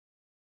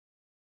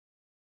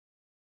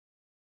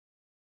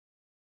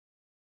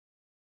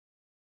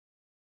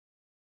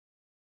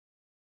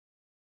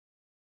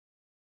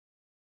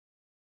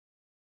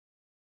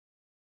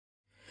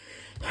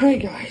Hi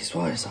guys,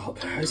 what is up?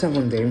 How's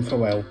everyone doing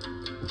for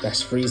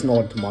this freezing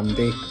odd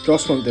Monday?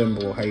 Just comment down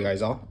below how you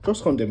guys are.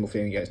 Just comment down below if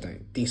you guys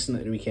doing decent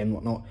at the weekend,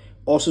 whatnot.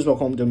 Also as well,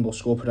 comment down below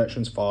score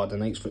predictions for the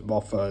night's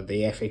football for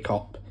the FA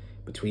Cup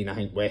between I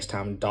think West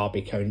Ham and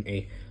Derby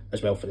County,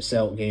 as well for the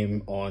Celtic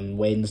game on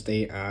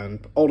Wednesday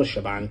and all the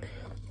shebang.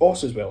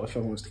 Also as well, if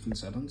everyone wants to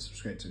consider and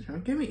subscribe to the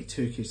channel, give me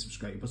 2k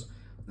subscribers,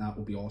 that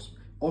will be awesome.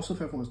 Also,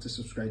 if everyone wants to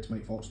subscribe to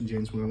Mike Fox and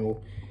James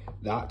Manolo,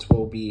 that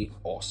will be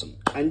awesome.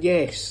 And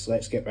yes,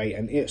 let's get right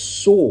into it.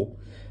 So,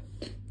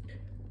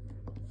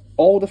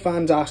 all the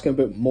fans asking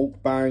about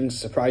mukbangs,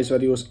 surprise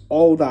videos,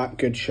 all that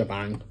good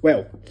shebang.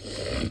 Well,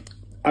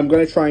 I'm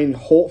going to try and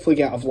hopefully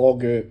get a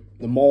vlog out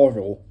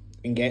tomorrow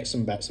and get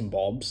some bits and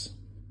bobs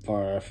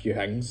for a few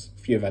things,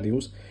 a few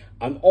videos.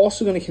 I'm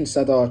also going to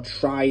consider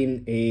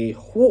trying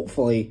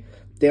hopefully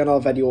do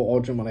another video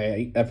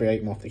ordering every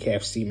item off the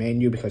KFC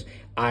menu, because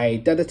I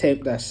did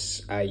attempt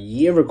this a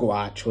year ago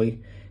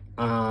actually,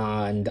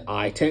 and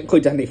I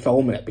technically didn't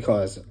film it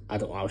because I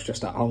don't know, I was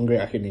just that hungry,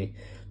 I couldn't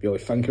really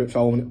think about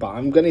filming it, but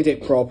I'm going to do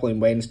it properly on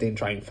Wednesday and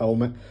try and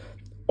film it.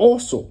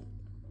 Also,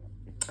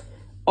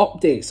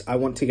 updates I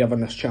want to give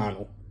on this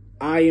channel.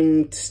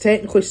 I'm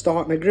technically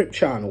starting a group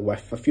channel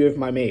with a few of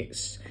my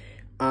mates,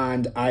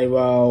 and I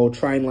will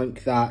try and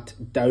link that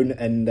down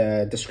in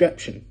the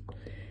description.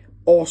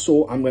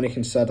 Also, I'm going to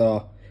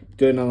consider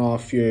doing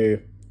another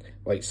few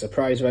like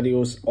surprise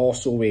videos,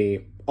 also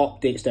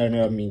updates down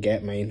there me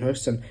get my own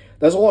house, and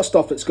there's a lot of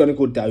stuff that's going to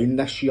go down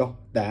this year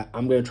that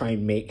I'm going to try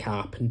and make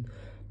happen.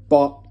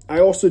 But I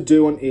also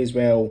do want to as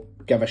well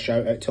give a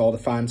shout out to all the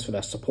fans for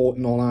their support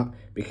and all that,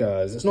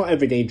 because it's not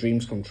every day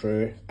dreams come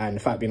true, and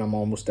the fact being I'm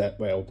almost at,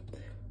 well,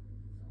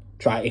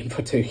 try to aim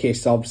for 2k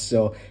subs,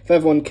 so if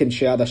everyone can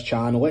share this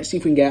channel, let's see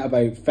if we can get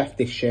about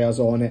 50 shares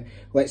on it,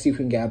 let's see if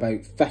we can get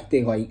about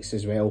 50 likes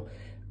as well.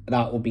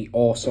 That will be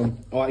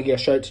awesome. I want to give a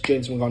shout out to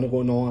James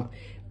McGonigal and all that,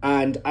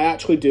 and I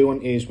actually do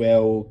want to as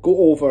well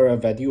go over a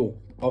video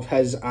of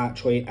his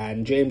actually.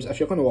 And James, if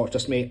you're going to watch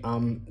this, mate,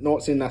 I'm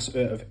not saying this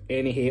out of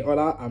any hate or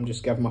that, I'm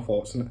just giving my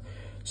thoughts on it.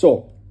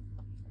 So,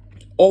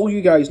 all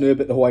you guys know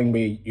about the whole thing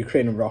with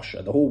Ukraine and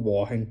Russia, the whole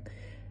war thing,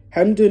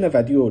 him doing a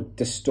video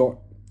distort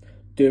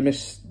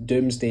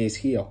doomsday's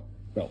here,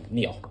 well,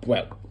 near,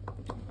 well,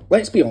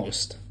 let's be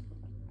honest,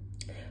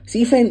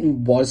 see if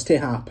anything was to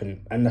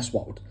happen in this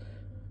world,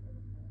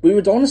 we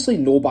would honestly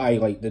know by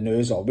like the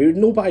news, or we would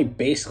know by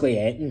basically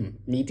anything,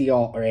 media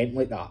or anything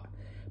like that.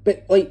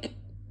 But like,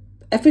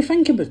 if we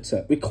think about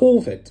it, with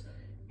COVID,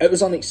 it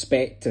was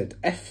unexpected.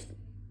 If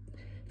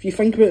you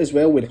think about it as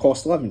well with the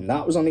cost of living,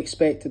 that was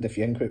unexpected. If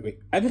you think about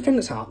it, everything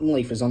that's happened in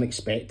life is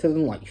unexpected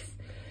in life.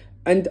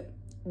 And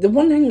the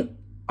one thing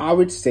I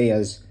would say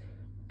is,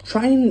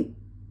 try and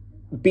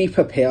be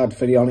prepared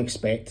for the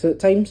unexpected at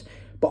times,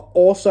 but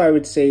also I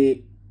would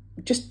say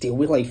just deal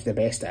with life the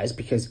best it is,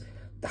 because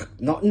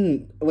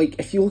nothing, like,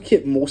 if you look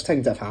at most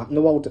things that have happened in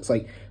the world, it's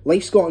like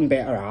life's gotten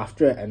better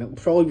after it, and it'll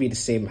probably be the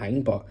same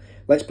thing. But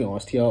let's be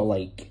honest here,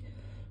 like,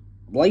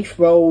 life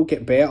will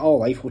get better,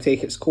 life will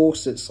take its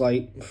course. It's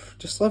like,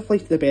 just live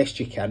life the best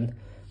you can,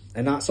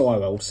 and that's all I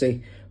will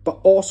say. But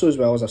also as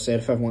well, as I said,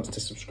 if everyone wants to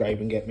subscribe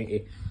and get me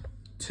to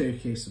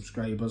 2k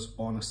subscribers,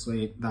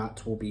 honestly,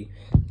 that will be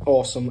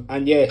awesome.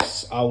 And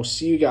yes, I'll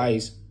see you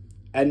guys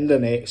in the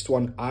next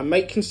one. I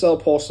might consider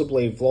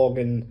possibly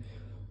vlogging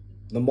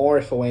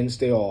tomorrow for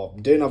Wednesday, or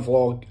doing a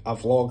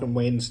vlog on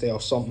Wednesday or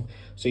something.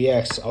 So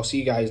yes, I'll see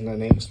you guys in the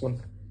next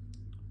one.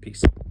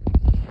 Peace.